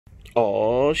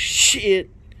Oh shit.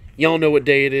 Y'all know what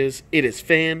day it is. It is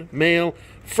Fan Mail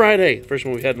Friday. The first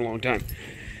one we've had in a long time.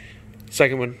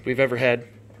 Second one we've ever had.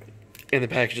 And the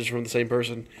package is from the same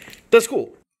person. That's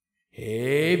cool.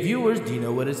 Hey viewers, do you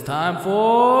know what it's time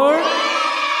for?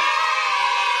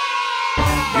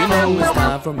 You know it's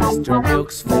time for Mr.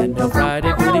 Milk's Fan Mail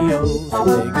Friday videos.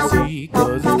 So take a seat,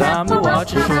 cause it's time to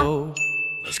watch a show.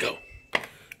 Let's go.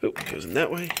 Oh, it goes in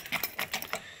that way.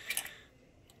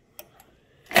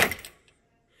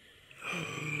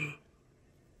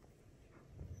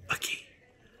 A key.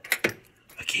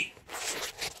 A key.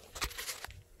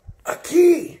 A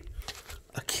key.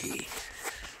 A key.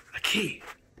 A key.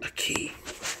 A key.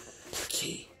 A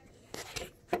key.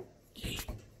 Key.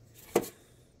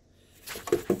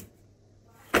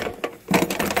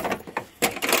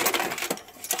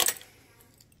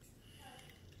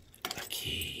 A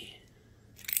key.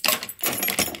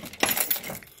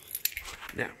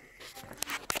 Now,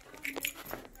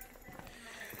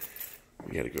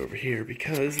 we gotta go over here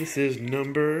because this is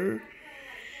number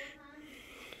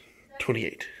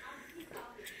 28.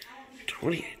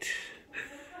 28.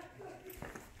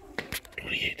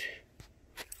 28.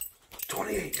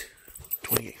 28.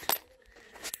 28.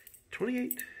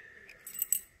 28.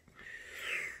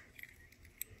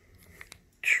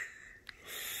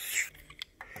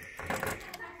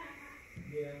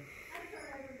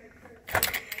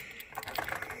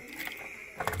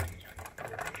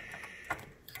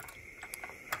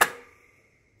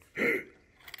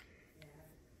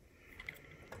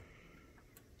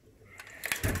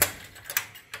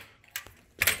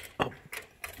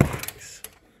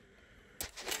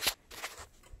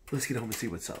 Let's get home and see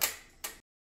what's up.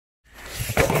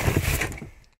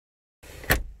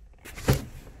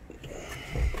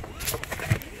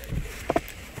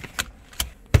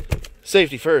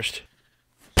 Safety first.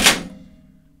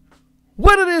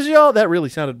 What it is, y'all? That really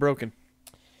sounded broken.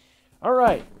 All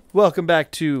right. Welcome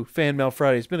back to Fan Mail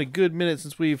Friday. It's been a good minute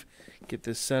since we've get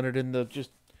this centered in the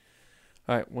just...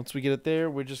 All right. Once we get it there,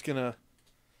 we're just going to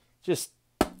just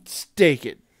stake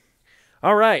it.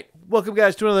 All right. Welcome,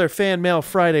 guys, to another Fan Mail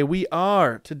Friday. We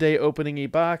are today opening a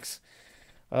box.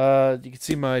 You can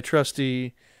see my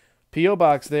trusty P.O.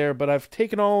 box there, but I've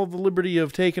taken all the liberty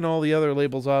of taking all the other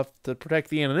labels off to protect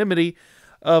the anonymity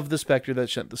of the Spectre that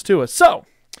sent this to us. So,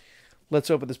 let's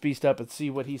open this beast up and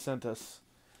see what he sent us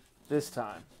this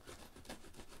time.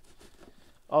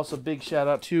 Also, big shout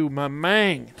out to my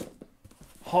man,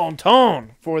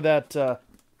 Honton, for that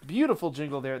beautiful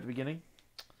jingle there at the beginning.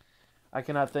 I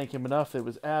cannot thank him enough. It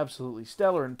was absolutely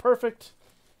stellar and perfect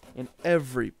in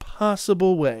every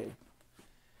possible way.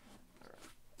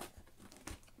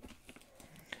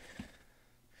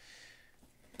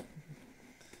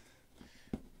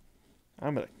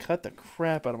 I'm going to cut the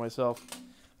crap out of myself.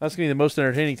 That's going to be the most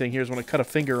entertaining thing here is when I cut a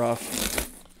finger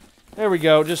off. There we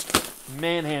go. Just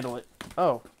manhandle it.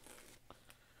 Oh.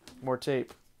 More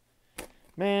tape.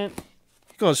 Man,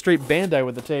 you're going straight Bandai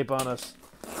with the tape on us.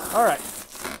 All right.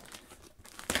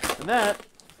 And that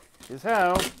is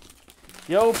how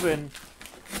you open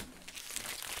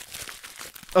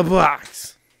a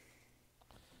box.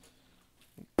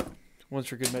 Once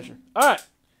for good measure. All right.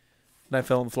 And I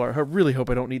fell on the floor. I really hope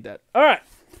I don't need that. All right.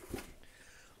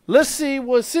 Let's see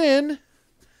what's in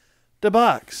the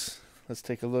box. Let's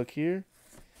take a look here.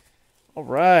 All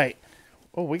right.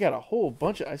 Oh, we got a whole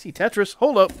bunch of... I see Tetris.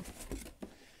 Hold up.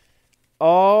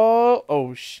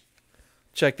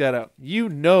 Check that out. You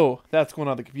know that's going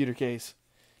on the computer case.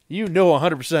 You know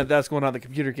 100% that's going on the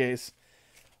computer case.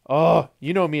 Oh,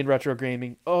 you know me and retro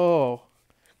gaming. Oh,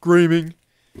 gaming.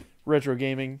 Retro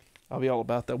gaming. I'll be all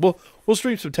about that. We'll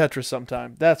stream some Tetris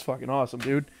sometime. That's fucking awesome,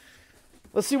 dude.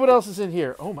 Let's see what else is in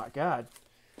here. Oh my god.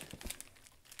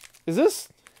 Is this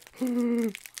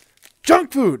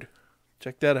junk food?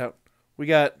 Check that out. We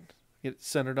got, get it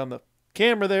centered on the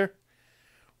camera there.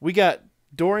 We got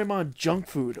Doraemon junk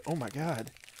food. Oh my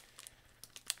god.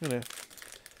 I'm gonna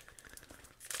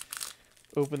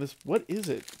open this. What is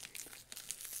it?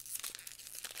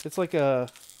 It's like a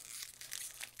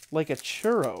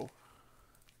churro.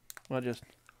 Well, just...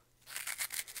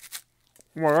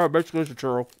 Oh my god, basically it's a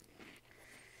churro.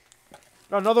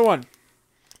 Another one.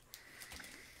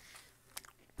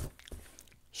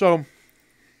 So,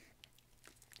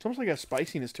 it's almost like a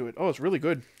spiciness to it. Oh, it's really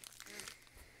good.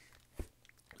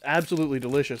 Absolutely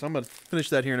delicious. I'm going to finish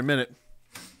that here in a minute.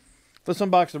 Let's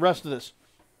unbox the rest of this.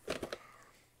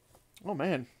 Oh,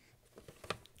 man.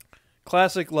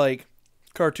 Classic, like,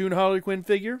 cartoon Harley Quinn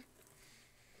figure.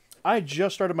 I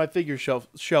just started my figure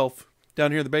shelf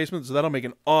down here in the basement, so that'll make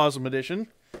an awesome addition.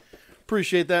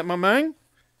 Appreciate that, my man.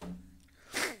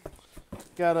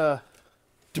 Got a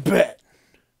Tibet.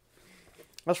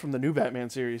 That's from the new Batman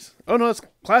series. Oh, no, that's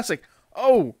classic.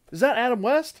 Oh, is that Adam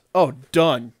West? Oh,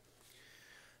 done.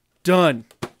 Done.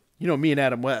 You know me and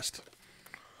Adam West.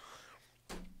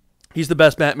 He's the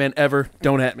best Batman ever.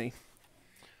 Don't at me.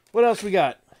 What else we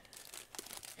got?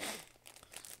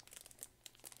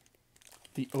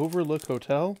 The Overlook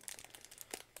Hotel.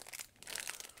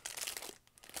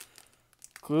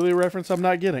 Clearly a reference I'm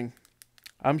not getting.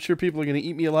 I'm sure people are going to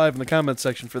eat me alive in the comments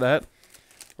section for that.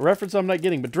 A reference I'm not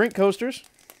getting, but drink coasters.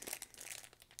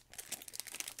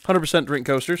 100% drink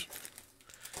coasters.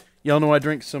 Y'all know I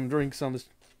drink some drinks on this.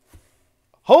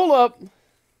 Hold up!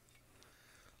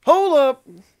 Hold up!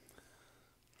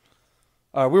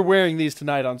 We're wearing these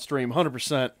tonight on stream,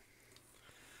 100%.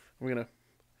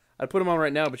 I'd put them on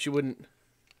right now, but you wouldn't.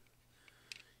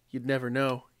 You'd never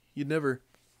know. You'd never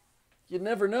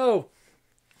know.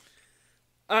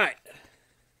 Alright.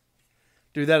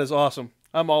 Dude, that is awesome.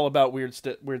 I'm all about weird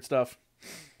stuff.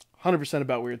 100%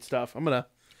 about weird stuff. I'm going to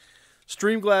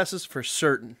stream glasses for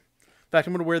certain. In fact,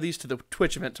 I'm going to wear these to the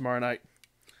Twitch event tomorrow night.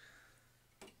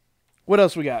 What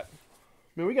else we got?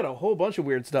 Man, we got a whole bunch of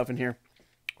weird stuff in here.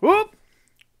 Whoop!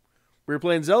 We were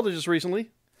playing Zelda just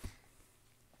recently.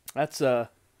 That's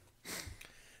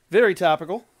very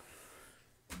topical.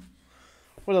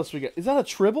 What else we got? Is that a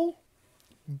tribble?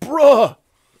 Bruh!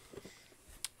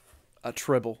 A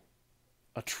tribble.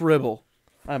 A tribble.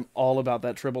 I'm all about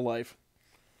that tribble life.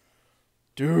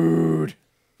 Dude.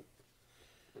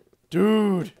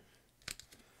 Dude.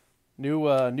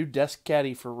 New desk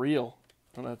caddy for real.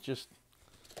 I'm gonna just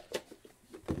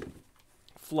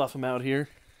fluff him out here.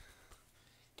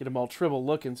 Get him all tribble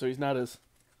looking so he's not as...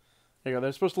 There you go.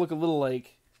 They're supposed to look a little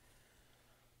like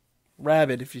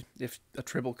rabid, if a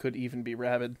tribble could even be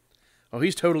rabid. Oh,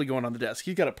 he's totally going on the desk.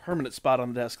 He's got a permanent spot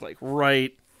on the desk, like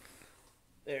right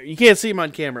there. You can't see him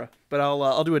on camera, but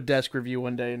I'll do a desk review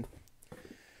one day. And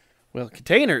well,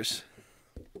 containers.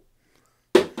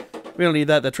 We don't need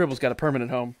that. That tribble's got a permanent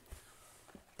home.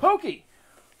 Pokey.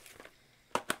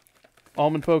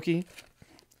 Almond pokey.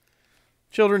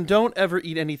 Children, don't ever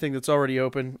eat anything that's already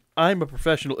open. I'm a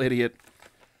professional idiot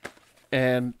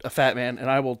and a fat man, and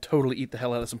I will totally eat the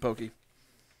hell out of some pokey.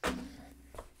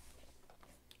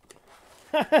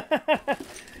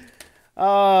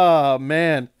 Oh,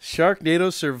 man.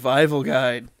 Sharknado Survival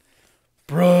Guide.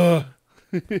 Bruh.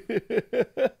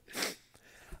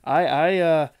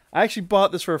 I actually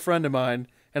bought this for a friend of mine,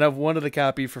 and I've wanted a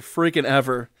copy for freaking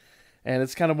ever. And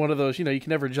it's kind of one of those, you can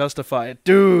never justify it.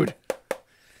 Dude.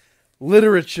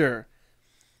 Literature.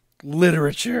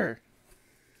 Literature.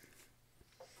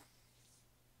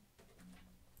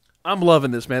 I'm loving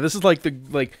this, man. This is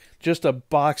like just a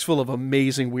box full of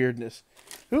amazing weirdness.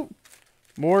 Ooh.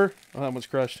 More. Oh, that one's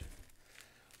crushed.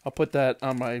 I'll put that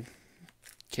on my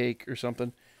cake or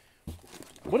something.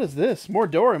 What is this? More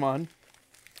Doraemon.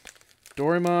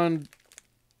 Doraemon.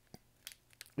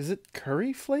 Is it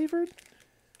curry flavored?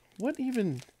 What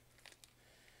even?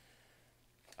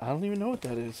 I don't even know what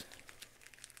that is.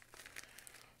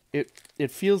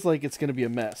 It feels like it's going to be a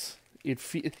mess.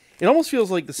 It almost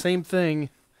feels like the same thing,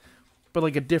 but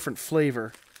like a different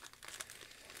flavor.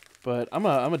 But I'm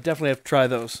gonna definitely have to try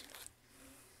those.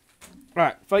 All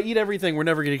right, if I eat everything, we're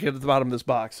never gonna get to the bottom of this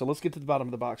box. So let's get to the bottom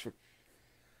of the box.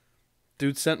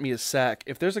 Dude sent me a sack.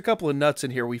 If there's a couple of nuts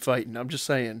in here, we fighting. I'm just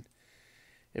saying.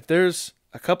 If there's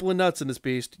a couple of nuts in this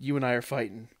beast, you and I are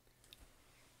fighting.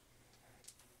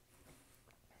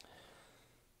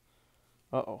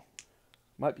 Uh-oh.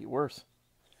 Might be worse.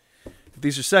 If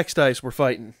these are sex dice, we're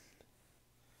fighting.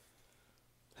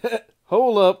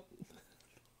 Hold up.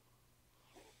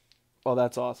 Oh,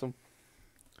 that's awesome.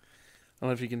 I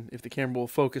don't know if the camera will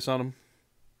focus on them.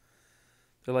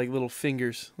 They're like little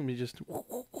fingers. Let me just...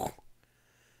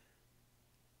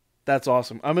 That's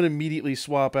awesome. I'm going to immediately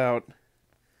swap out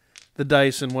the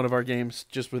dice in one of our games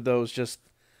just with those, just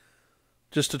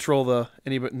to troll the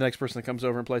next person that comes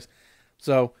over and plays.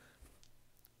 So...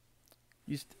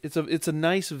 It's a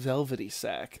nice velvety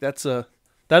sack. That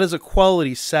is a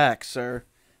quality sack, sir.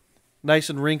 Nice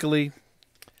and wrinkly.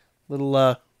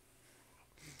 Little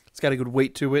it's got a good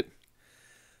weight to it.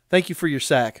 Thank you for your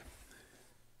sack.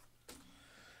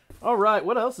 All right,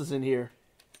 what else is in here?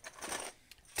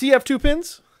 TF2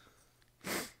 pins.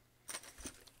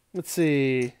 Let's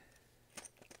see.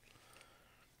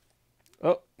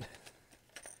 Oh.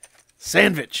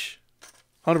 Sandwich.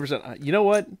 100%. You know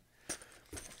what?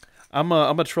 I'm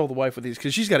gonna troll the wife with these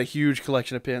because she's got a huge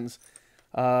collection of pins,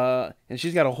 and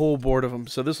she's got a whole board of them.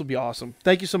 So this will be awesome.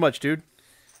 Thank you so much, dude.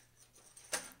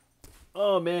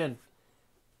 Oh man.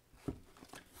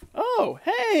 Oh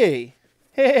hey.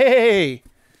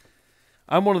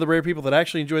 I'm one of the rare people that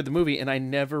actually enjoyed the movie, and I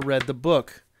never read the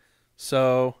book,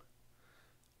 So,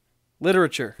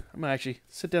 literature. I'm going to actually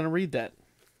sit down and read that.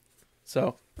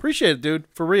 So, appreciate it, dude.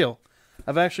 For real.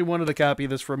 I've actually wanted a copy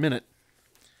of this for a minute.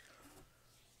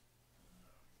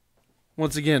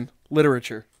 Once again,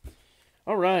 literature.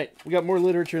 All right. We got more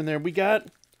literature in there. We got...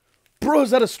 Bro, is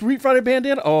that a Street Fighter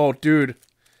bandana? Oh, dude.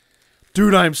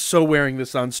 Dude, I'm so wearing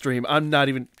this on stream. I'm not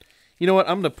even... You know what?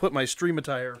 I'm going to put my stream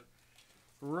attire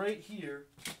right here.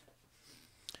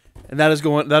 And that is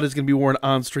going to be worn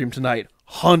on stream tonight.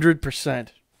 100%.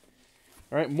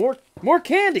 All right, more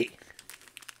candy.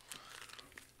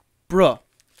 Bruh.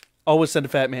 Always send a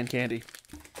Fat Man candy.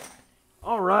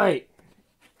 All right.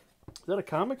 Is that a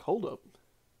comic? Hold up.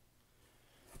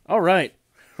 All right.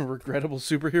 Regrettable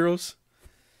superheroes.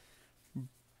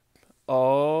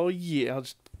 Oh, yeah. I'll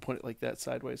just point it like that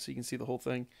sideways so you can see the whole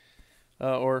thing.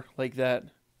 Or like that.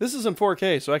 This is in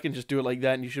 4K, so I can just do it like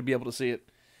that and you should be able to see it.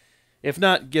 If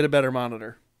not, get a better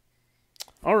monitor.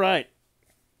 All right.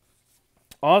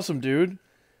 Awesome, dude.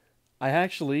 I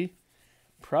actually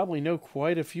probably know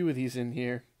quite a few of these in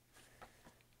here.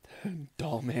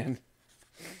 Doll Man.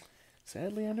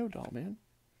 Sadly, I know Doll Man.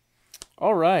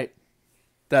 All right.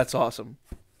 That's awesome.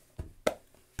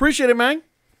 Appreciate it, man.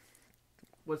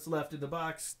 What's left in the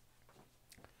box?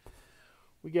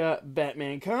 We got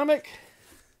Batman comic.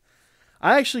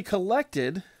 I actually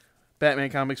collected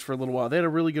Batman comics for a little while. They had a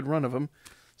really good run of them.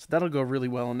 So that'll go really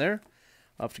well in there.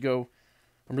 I'll have to go...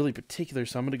 I'm really particular,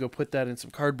 so I'm going to go put that in some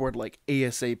cardboard like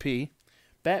ASAP.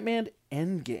 Batman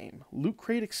Endgame. Loot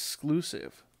Crate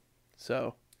exclusive.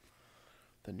 So,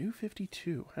 the new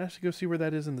 52. I have to go see where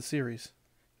that is in the series.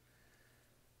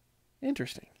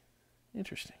 Interesting.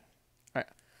 Interesting. All right.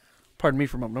 Pardon me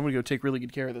for a moment. I'm going to go take really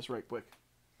good care of this right quick.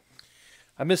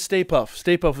 I missed Stay Puft.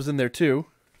 Stay Puft was in there too.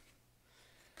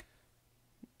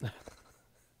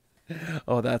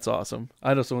 Oh, that's awesome.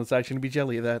 I know someone's actually going to be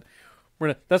jelly of that.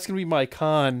 That's going to be my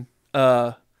con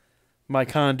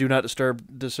do not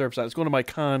disturb side. It's going to my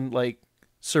con, like,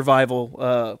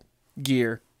 survival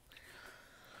gear.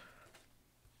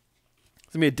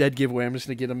 It's going to be a dead giveaway. I'm just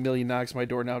going to get a million knocks on my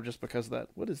door now just because of that.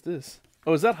 What is this?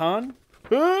 Oh, is that Han?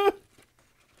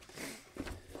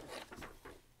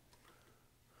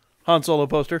 Han Solo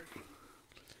poster.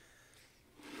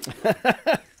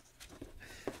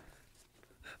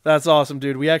 That's awesome,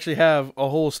 dude. We actually have a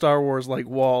whole Star Wars like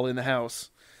wall in the house.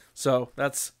 So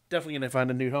that's definitely going to find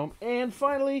a new home. And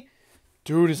finally,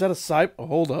 dude, is that a side? Oh,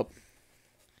 hold up.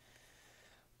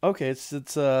 Okay, it's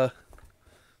a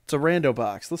rando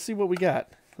box. Let's see what we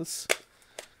got. Let's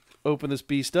open this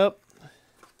beast up.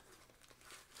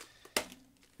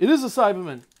 It is a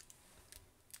Cyberman.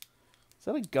 Is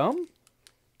that a gum?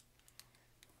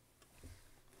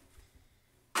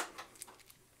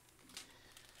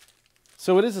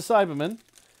 So it is a Cyberman.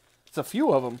 It's a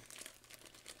few of them.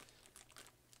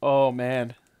 Oh,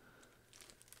 man.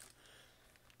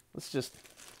 Let's just...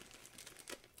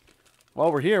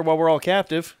 While we're here, while we're all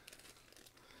captive...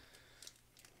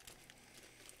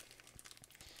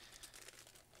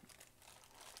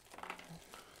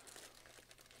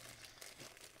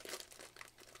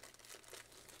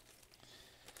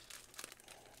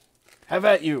 Have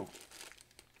at you.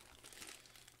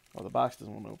 Oh, the box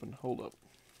doesn't want to open. Hold up.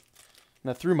 And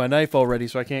I threw my knife already,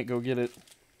 so I can't go get it.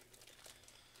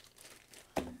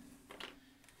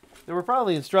 There were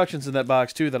probably instructions in that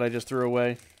box, too, that I just threw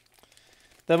away.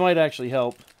 That might actually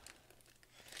help.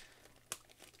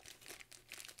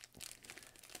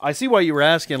 I see why you were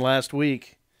asking last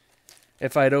week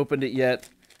if I had opened it yet.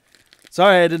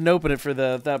 Sorry I didn't open it for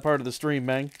that part of the stream,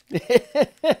 man.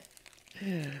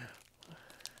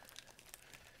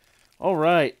 All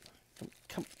right.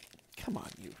 Come on,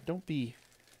 you. Don't be...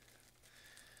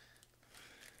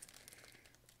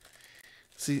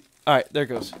 See, all right, there it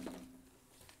goes.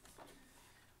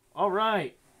 All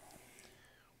right.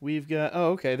 We've got,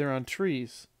 oh, okay, they're on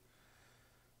trees.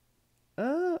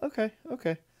 Okay.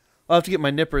 I'll have to get my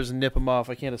nippers and nip them off.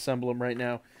 I can't assemble them right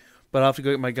now. But I'll have to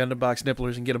go get my Gundam box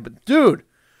nipplers and get them. But, dude,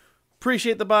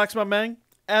 appreciate the box, my man.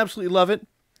 Absolutely love it.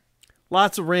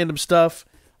 Lots of random stuff.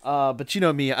 But you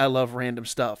know me, I love random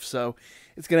stuff. So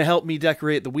it's going to help me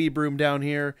decorate the weeb room down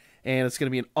here. And it's going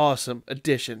to be an awesome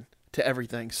addition to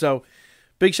everything. So...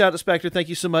 Big shout out to Spectre. Thank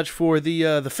you so much for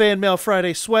the Fan Mail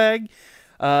Friday swag.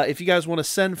 If you guys want to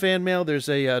send fan mail, there's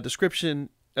a description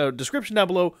down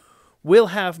below. We'll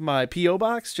have my P.O.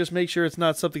 box. Just make sure it's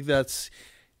not something that's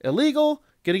illegal,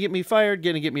 going to get me fired,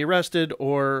 going to get me arrested,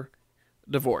 or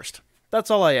divorced. That's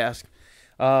all I ask.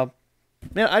 Man,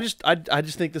 I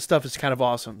just think this stuff is kind of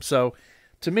awesome. So,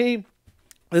 to me,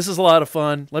 this is a lot of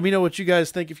fun. Let me know what you guys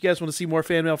think. If you guys want to see more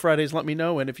Fan Mail Fridays, let me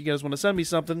know. And if you guys want to send me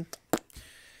something...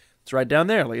 It's right down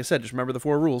there. Like I said, just remember the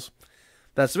 4 rules.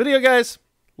 That's the video, guys.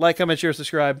 Like, comment, share,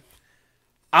 subscribe.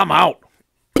 I'm out.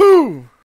 Boom!